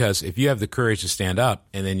loss, because if you have the courage to stand up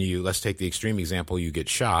and then let's take the extreme example, you get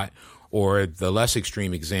shot, or the less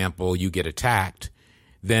extreme example, you get attacked,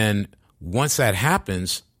 then once that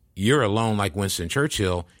happens, you're alone like Winston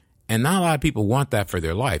Churchill, and not a lot of people want that for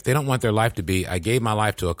their life. They don't want their life to be, I gave my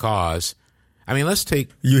life to a cause. Let's take...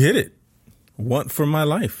 You hit it. Want for my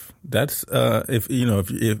life. That's, if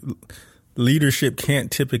leadership can't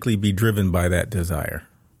typically be driven by that desire.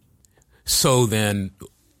 So then...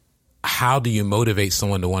 how do you motivate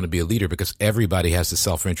someone to want to be a leader? Because everybody has the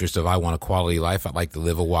self-interest of, I want a quality life. I'd like to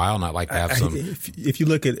live a while, and I'd like to have some... If you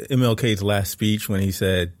look at MLK's last speech when he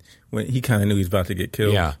said, when he kind of knew he was about to get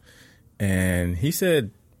killed. Yeah. And he said,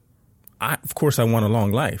 of course I want a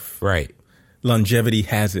long life. Right. Longevity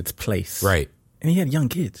has its place. Right. And he had young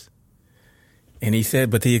kids. And he said,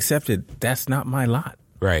 but he accepted, that's not my lot.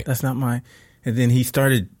 Right. That's not my... And then he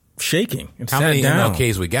started... shaking and how sat many down,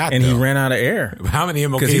 MLKs we got, and though? he ran out of air. How many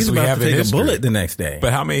MLKs do we have in history? He's about to take a bullet the next day.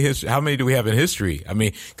 But how many do we have in history?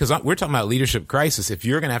 Because we're talking about leadership crisis. If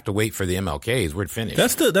you're going to have to wait for the MLKs, we're finished.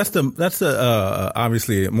 That's the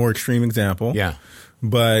obviously a more extreme example. Yeah,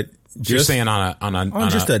 but you're saying on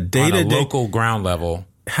a day-to-day local ground level.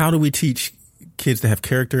 How do we teach kids to have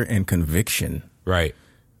character and conviction? Right,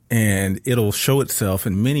 and it'll show itself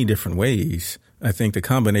in many different ways. I think the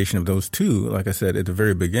combination of those two, like I said at the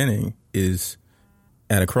very beginning, is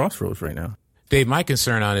at a crossroads right now. Dave, my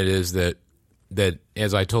concern on it is that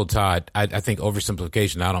as I told Todd, I think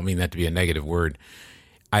oversimplification, I don't mean that to be a negative word.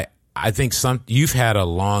 I think you've had a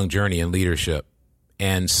long journey in leadership.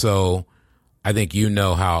 And so I think you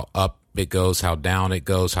know how up it goes, how down it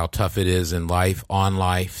goes, how tough it is in life, on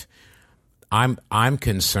life. I'm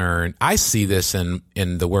concerned. I see this in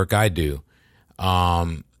the work I do.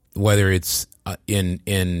 Whether it's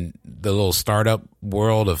in the little startup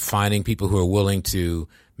world of finding people who are willing to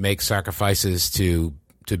make sacrifices to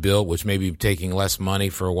build, which may be taking less money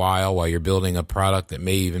for a while you're building a product that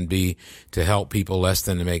may even be to help people less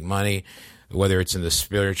than to make money, whether it's in the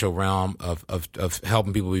spiritual realm of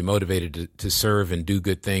helping people be motivated to serve and do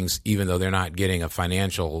good things, even though they're not getting a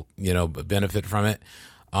financial, benefit from it.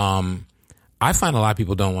 I find a lot of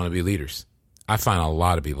people don't want to be leaders. I find a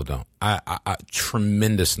lot of people don't.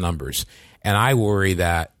 Tremendous numbers, and I worry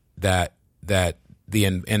that and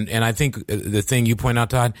I think the thing you point out,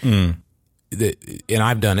 Todd, and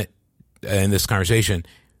I've done it in this conversation.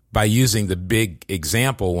 By using the big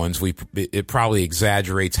example ones, it probably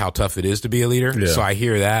exaggerates how tough it is to be a leader. Yeah. So I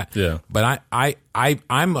hear that. Yeah. But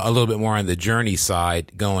I'm a little bit more on the journey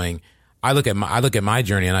side. I look at my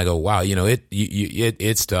journey and I go, wow,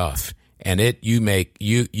 it's tough, and you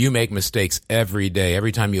make mistakes every day.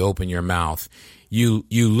 Every time you open your mouth, you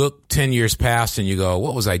look 10 years past and you go,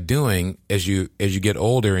 what was I doing? As you get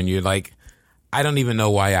older, and you're like, I don't even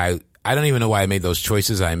know why I made those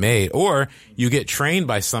choices I made. Or you get trained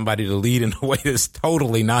by somebody to lead in a way that's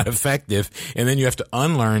totally not effective, and then you have to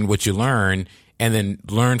unlearn what you learn and then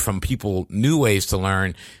learn from people new ways to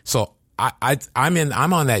learn. So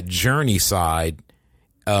I'm on that journey side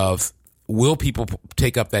of, will people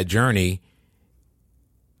take up that journey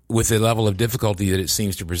with the level of difficulty that it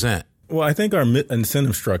seems to present? Well, I think our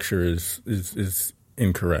incentive structure is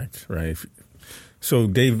incorrect, right? So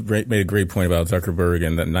Dave made a great point about Zuckerberg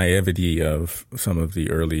and the naivety of some of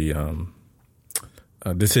the early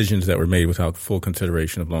decisions that were made without full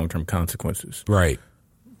consideration of long-term consequences. Right.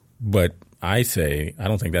 But I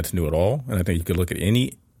don't think that's new at all. And I think you could look at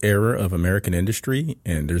any era of American industry,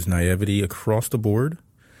 and there's naivety across the board,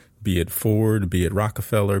 be it Ford, be it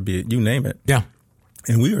Rockefeller, be it you name it. Yeah.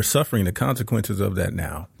 And we are suffering the consequences of that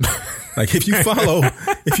now. Like if you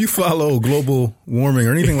follow global warming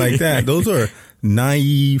or anything like that, those are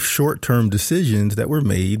naive short-term decisions that were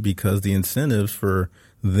made because the incentives for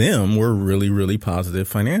them were really, really positive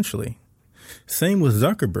financially. Same with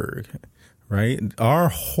Zuckerberg, right? Our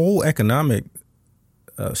whole economic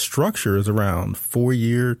structure is around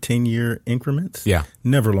 4-year, 10-year increments. Yeah.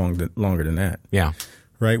 Never longer than that. Yeah.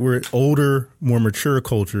 Right? Where older, more mature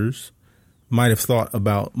cultures might have thought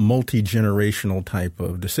about multi-generational type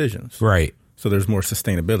of decisions. Right. So there's more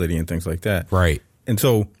sustainability and things like that. Right. And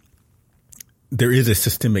so there is a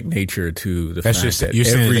systemic nature to the fact that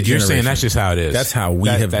you're saying that's just how it is. That's how we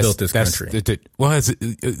have built this country.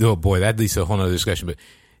 Oh boy, that leads to a whole nother discussion.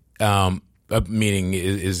 But meaning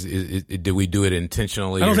is did we do it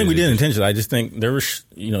intentionally? I don't think we did it intentionally. I just think there was,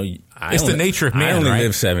 it's the nature of man. I only right?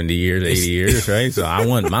 live 70 years, 80 years, right? So I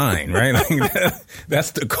want mine, right?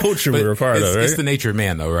 That's the culture we're a part of, right? It's the nature of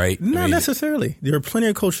man, though, right? Not necessarily. There are plenty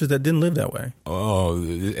of cultures that didn't live that way. Oh,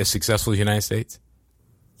 as successful as the United States?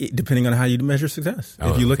 Depending on how you measure success.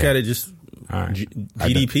 If you look at it just right.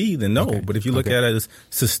 GDP, then no. Okay. But if you look at it as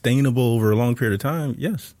sustainable over a long period of time,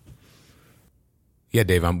 yes. Yeah,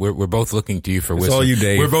 Dave, we're both looking to you for wisdom. It's all you,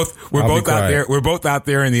 Dave. We're both out there. We're both out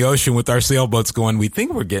there in the ocean with our sailboats going, we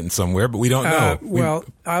think we're getting somewhere, but we don't know. Well,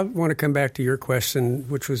 I want to come back to your question,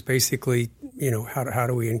 which was basically, how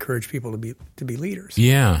do we encourage people to be leaders?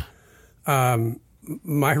 Yeah.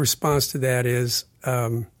 My response to that is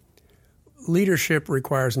leadership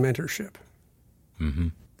requires mentorship. Mm-hmm.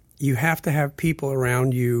 You have to have people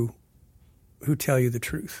around you who tell you the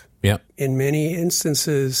truth. Yep. In many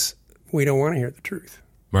instances, we don't want to hear the truth.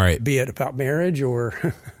 Right. Be it about marriage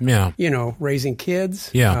or, raising kids.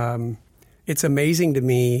 Yeah. It's amazing to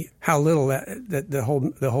me how little that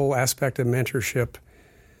the whole aspect of mentorship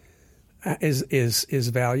is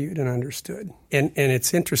valued and understood. And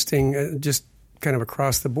it's interesting, just kind of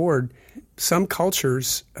across the board, some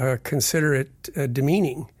cultures consider it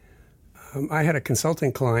demeaning. I had a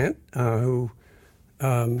consulting client who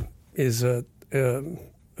is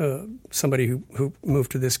somebody who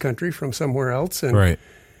moved to this country from somewhere else, and right.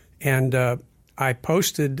 And I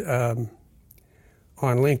posted on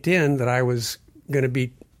LinkedIn that I was going to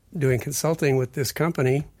be doing consulting with this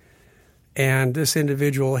company, and this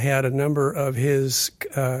individual had a number of his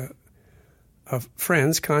of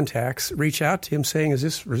friends, contacts, reach out to him saying, "Is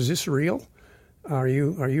this real? Are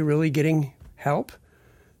you really getting help?"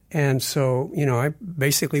 And so, I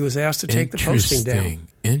basically was asked to take the posting down.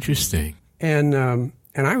 Interesting.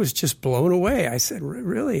 And I was just blown away. I said,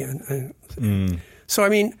 "Really?" So,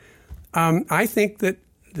 I think that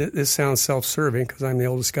this sounds self-serving because I'm the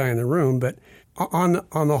oldest guy in the room, but on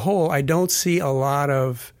the whole, I don't see a lot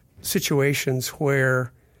of situations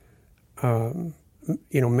where,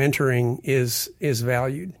 mentoring is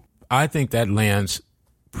valued. I think that lands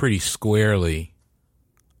pretty squarely,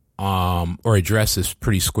 or addresses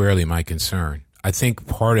pretty squarely my concern. I think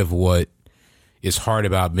part of what is hard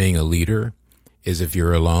about being a leader is if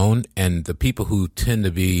you're alone, and the people who tend to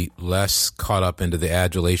be less caught up into the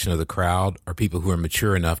adulation of the crowd are people who are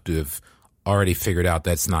mature enough to have already figured out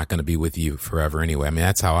that's not going to be with you forever anyway.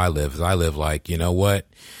 That's how I live. I live like, you know what?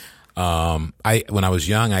 When I was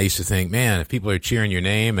young, I used to think, man, if people are cheering your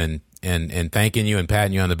name and and thanking you and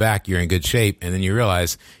patting you on the back, you're in good shape. And then you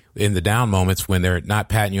realize in the down moments when they're not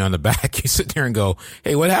patting you on the back, you sit there and go,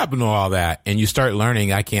 hey, what happened to all that? And you start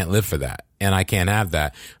learning, I can't live for that and I can't have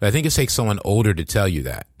that. But I think it takes someone older to tell you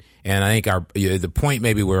that. And I think the point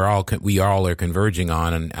maybe we all are converging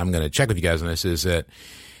on, and I'm going to check with you guys on this, is that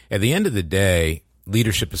at the end of the day,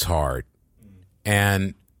 leadership is hard.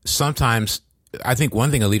 And sometimes I think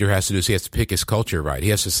one thing a leader has to do is he has to pick his culture right. He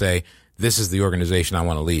has to say, this is the organization I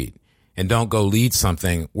want to lead. And don't go lead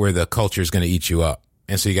something where the culture is going to eat you up.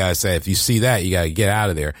 And so you got to say, if you see that, you got to get out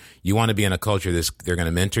of there. You want to be in a culture they're going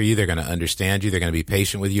to mentor you. They're going to understand you. They're going to be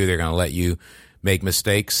patient with you. They're going to let you make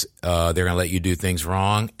mistakes. They're going to let you do things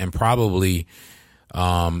wrong. And probably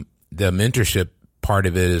the mentorship part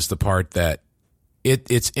of it is the part that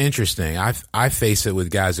it's interesting. I face it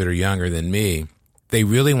with guys that are younger than me. They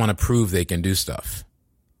really want to prove they can do stuff.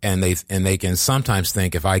 And they can sometimes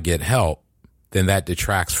think if I get help, then that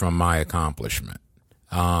detracts from my accomplishment.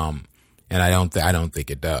 And I don't think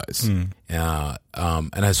it does.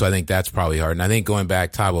 And so I think that's probably hard. And I think going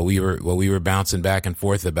back, Todd, what we were bouncing back and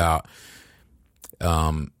forth about,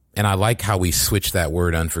 and I like how we switched that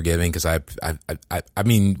word unforgiving, because I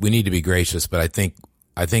mean, we need to be gracious, but I think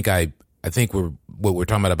what we're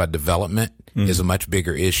talking about development is a much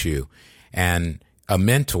bigger issue. And a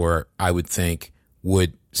mentor, I would think,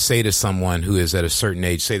 would say to someone who is at a certain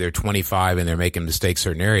age, say they're 25 and they're making mistakes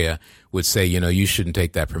in a certain area, would say, you shouldn't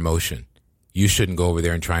take that promotion. You shouldn't go over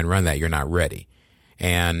there and try and run that. You're not ready.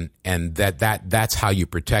 And that's how you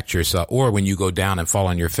protect yourself. Or when you go down and fall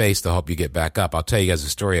on your face to help you get back up. I'll tell you guys a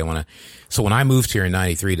story. So when I moved here in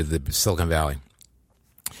 93 to the Silicon Valley,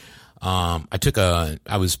 I took a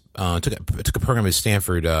program at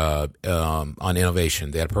Stanford, on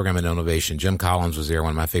innovation. They had a program in innovation. Jim Collins was there,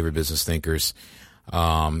 one of my favorite business thinkers.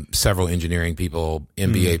 Several engineering people,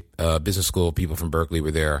 MBA, business school people from Berkeley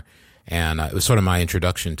were there. And it was sort of my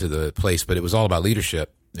introduction to the place, but it was all about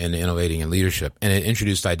leadership and innovating in leadership. And it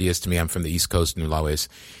introduced ideas to me. I'm from the East Coast in a lot of ways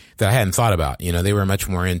that I hadn't thought about. They were much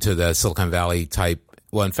more into the Silicon Valley type.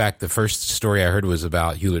 Well, in fact, the first story I heard was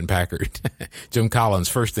about Hewlett Packard. Jim Collins,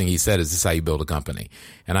 first thing he said is, this is how you build a company.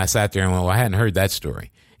 And I sat there and went, well, I hadn't heard that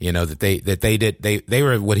story. They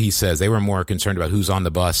were, what he says, they were more concerned about who's on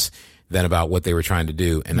the bus than about what they were trying to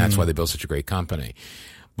do. And that's why they built such a great company.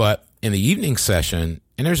 But in the evening session,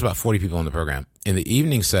 and there's about 40 people in the program, in the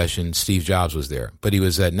evening session, Steve Jobs was there, but he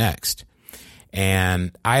was at Next.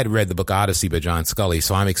 And I had read the book Odyssey by John Scully,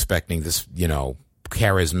 so I'm expecting this,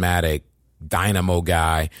 charismatic dynamo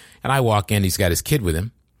guy. And I walk in, he's got his kid with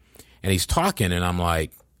him, and he's talking, and I'm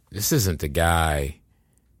like, this isn't the guy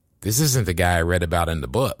I read about in the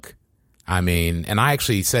book. I mean, and I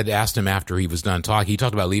actually asked him after he was done talking, he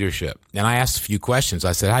talked about leadership. And I asked a few questions.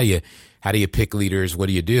 I said, how do you pick leaders? What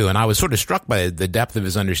do you do? And I was sort of struck by the depth of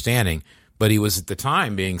his understanding, but he was at the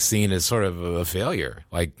time being seen as sort of a failure.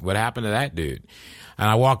 Like, what happened to that dude? And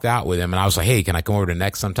I walked out with him and I was like, hey, can I come over to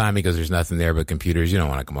Next sometime? Because there's nothing there but computers. You don't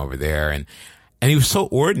want to come over there. And he was so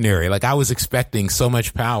ordinary. Like, I was expecting so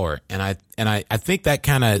much power. And I think that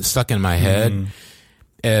kind of stuck in my head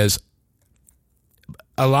as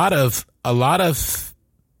a lot of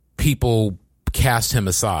people cast him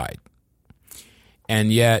aside.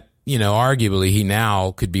 And yet, arguably he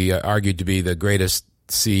now could be argued to be the greatest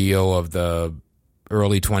CEO of the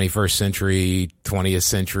early 21st century, 20th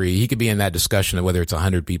century. He could be in that discussion of whether it's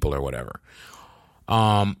 100 people or whatever.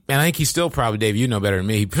 And I think he still probably, Dave, you know better than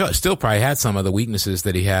me, he still probably had some of the weaknesses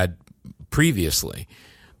that he had previously.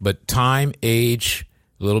 But time, age,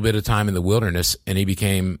 a little bit of time in the wilderness, and he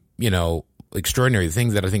became, extraordinary. The thing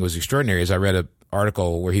that I think was extraordinary is I read an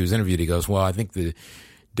article where he was interviewed. He goes, well, I think the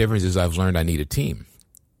difference is I've learned I need a team,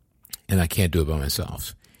 and I can't do it by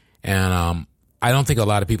myself. And I don't think a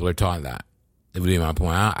lot of people are taught that. It would be my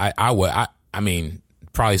point. I mean,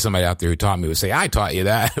 probably somebody out there who taught me would say, I taught you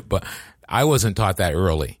that, but I wasn't taught that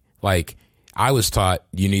early. Like, I was taught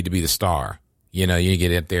you need to be the star. You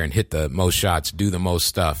get in there and hit the most shots, do the most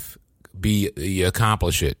stuff, you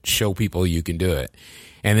accomplish it, show people you can do it.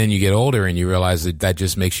 And then you get older and you realize that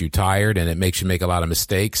just makes you tired, and it makes you make a lot of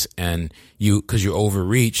mistakes, and because you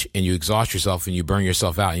overreach and you exhaust yourself and you burn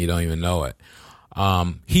yourself out and you don't even know it.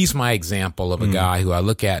 He's my example of a guy who I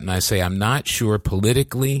look at and I say, I'm not sure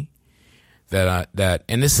politically that,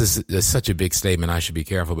 and this is such a big statement, I should be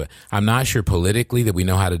careful, but I'm not sure politically that we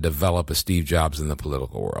know how to develop a Steve Jobs in the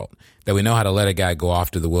political world, that we know how to let a guy go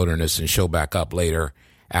off to the wilderness and show back up later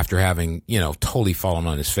after having, totally fallen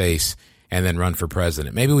on his face and then run for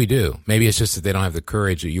president. Maybe we do. Maybe it's just that they don't have the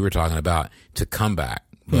courage that you were talking about to come back.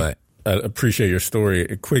 But I appreciate your story.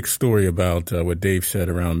 A quick story about what Dave said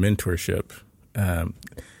around mentorship.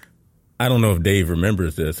 I don't know if Dave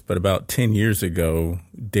remembers this, but about 10 years ago,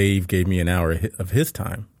 Dave gave me an hour of his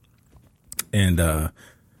time. And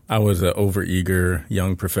I was an overeager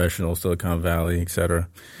young professional, Silicon Valley, et cetera.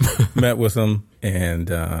 Met with him,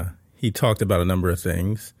 and he talked about a number of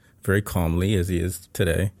things very calmly, as he is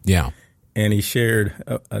today. Yeah. And he shared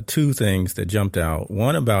two things that jumped out.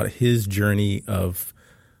 One about his journey of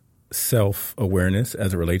self-awareness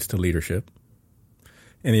as it relates to leadership.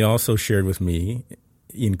 And he also shared with me,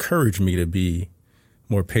 he encouraged me to be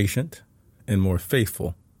more patient and more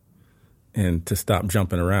faithful and to stop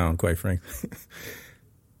jumping around, quite frankly.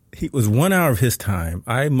 It was 1 hour of his time.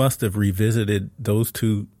 I must have revisited those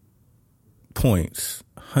 2 points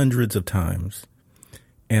hundreds of times.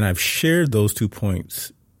 And I've shared those 2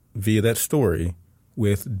 points via that story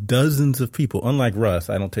with dozens of people. Unlike Russ,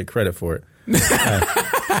 I don't take credit for it.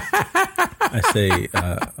 I say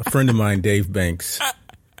a friend of mine, Dave Banks.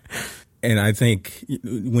 And I think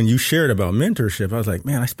when you shared about mentorship, I was like,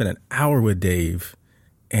 man, I spent an hour with Dave,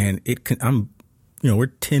 and we're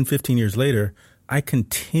 10, 15 years later. I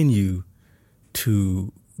continue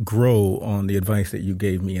to grow on the advice that you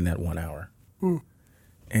gave me in that 1 hour. Mm.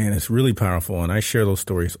 And it's really powerful. And I share those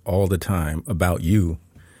stories all the time about you.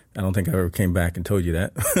 I don't think I ever came back and told you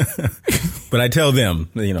that. But I tell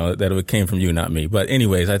them, that it came from you, not me. But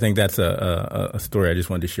anyways, I think that's a story I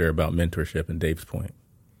just wanted to share about mentorship and Dave's point.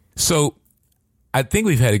 So I think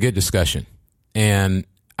we've had a good discussion. And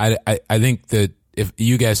I think that if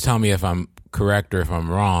you guys tell me if I'm correct or if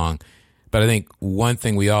I'm wrong, but I think one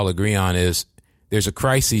thing we all agree on is there's a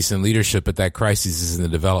crisis in leadership, but that crisis is in the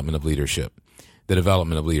development of leadership, the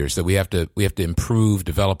development of leaders. That we have to improve,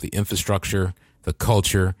 develop the infrastructure, the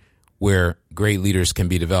culture where great leaders can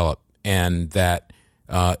be developed. And that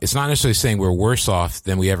it's not necessarily saying we're worse off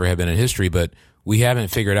than we ever have been in history, but we haven't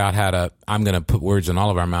figured out how to, I'm going to put words in all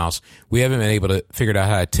of our mouths, we haven't been able to figure out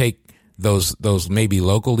how to take those maybe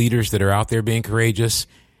local leaders that are out there being courageous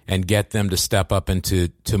and get them to step up into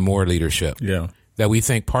more leadership. Yeah. That we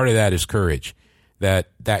think part of that is courage. That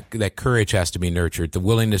courage has to be nurtured. The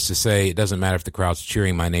willingness to say it doesn't matter if the crowd's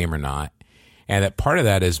cheering my name or not. And that part of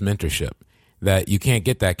that is mentorship. That you can't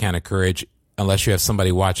get that kind of courage unless you have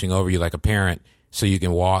somebody watching over you like a parent so you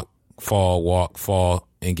can walk, fall,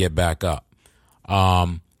 and get back up.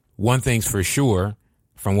 One thing's for sure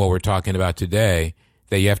from what we're talking about today,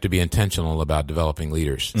 that you have to be intentional about developing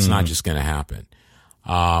leaders. It's not just going to happen.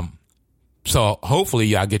 So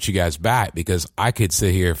hopefully I'll get you guys back, because I could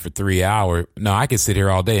sit here for 3 hours. No, I could sit here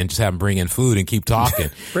all day and just have them bring in food and keep talking.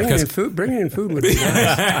 Bring in food would be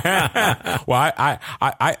nice. Well,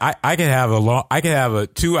 I could have a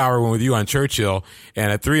 2 hour one with you on Churchill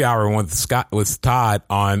and a 3 hour one with Todd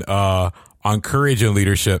on courage and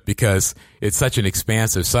leadership, because it's such an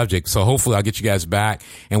expansive subject. So hopefully I'll get you guys back,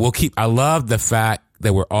 and I love the fact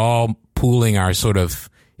that we're all pooling our sort of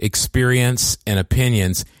experience and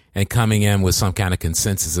opinions and coming in with some kind of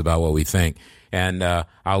consensus about what we think. And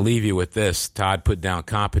I'll leave you with this. Todd put down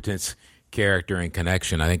competence, character, and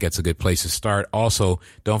connection. I think that's a good place to start. Also,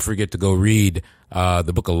 don't forget to go read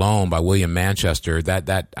the book Alone by William Manchester.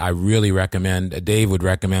 That I really recommend. Dave would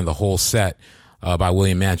recommend the whole set by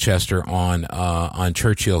William Manchester on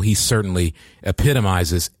Churchill. He certainly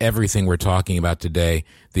epitomizes everything we're talking about today,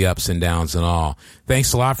 the ups and downs and all.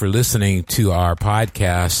 Thanks a lot for listening to our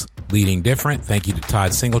podcast, Leading Different. Thank you to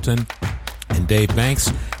Todd Singleton and Dave Banks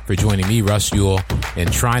for joining me, Russ Ewell,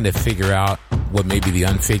 and trying to figure out what may be the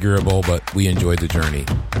unfigurable, but we enjoyed the journey.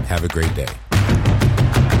 Have a great day.